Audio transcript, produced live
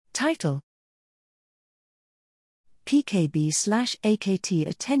Title: PKB/AKT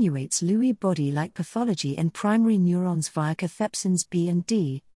attenuates Lewy body-like pathology in primary neurons via cathepsins B and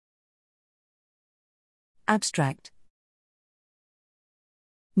D. Abstract: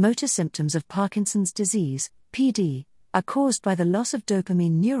 Motor symptoms of Parkinson's disease, PD, are caused by the loss of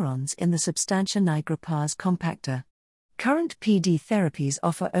dopamine neurons in the substantia nigra pars compacta. Current PD therapies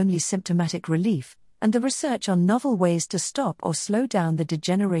offer only symptomatic relief, and the research on novel ways to stop or slow down the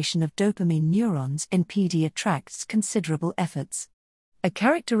degeneration of dopamine neurons in PD attracts considerable efforts. A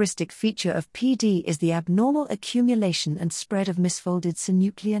characteristic feature of PD is the abnormal accumulation and spread of misfolded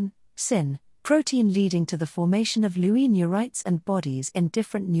synuclein, SYN, protein leading to the formation of Lewy neurites and bodies in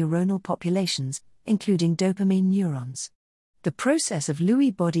different neuronal populations, including dopamine neurons. The process of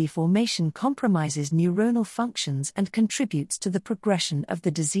Lewy body formation compromises neuronal functions and contributes to the progression of the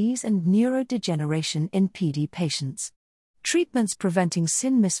disease and neurodegeneration in PD patients. Treatments preventing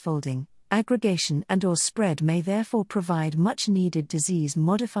SYN misfolding, aggregation and/or spread may therefore provide much-needed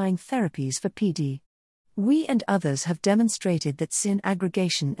disease-modifying therapies for PD. We and others have demonstrated that SYN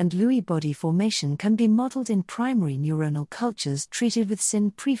aggregation and Lewy body formation can be modeled in primary neuronal cultures treated with SYN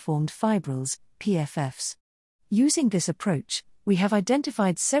preformed fibrils, PFFs. Using this approach, we have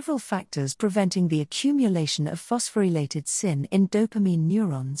identified several factors preventing the accumulation of phosphorylated SYN in dopamine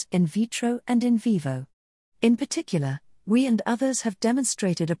neurons in vitro and in vivo. In particular, we and others have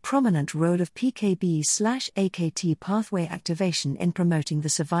demonstrated a prominent role of PKB/AKT pathway activation in promoting the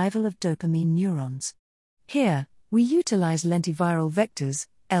survival of dopamine neurons. Here, we utilize lentiviral vectors,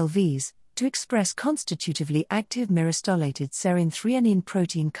 LVs, to express constitutively active myristoylated serine threonine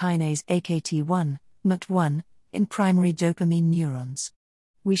protein kinase AKT1, MUT1, in primary dopamine neurons.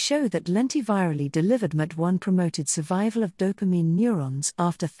 We show that lentivirally delivered MUT1 promoted survival of dopamine neurons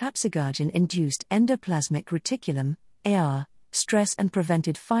after thapsigargin-induced endoplasmic reticulum, AR, stress and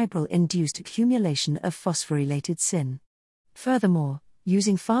prevented fibril-induced accumulation of phosphorylated SYN. Furthermore,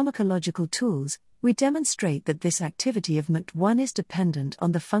 using pharmacological tools, we demonstrate that this activity of MUT1 is dependent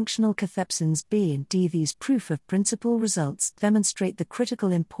on the functional cathepsins B and D. These proof-of-principle results demonstrate the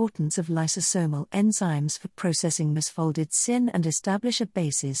critical importance of lysosomal enzymes for processing misfolded SYN and establish a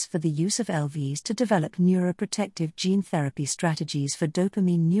basis for the use of LVs to develop neuroprotective gene therapy strategies for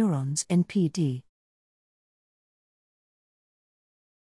dopamine neurons in PD.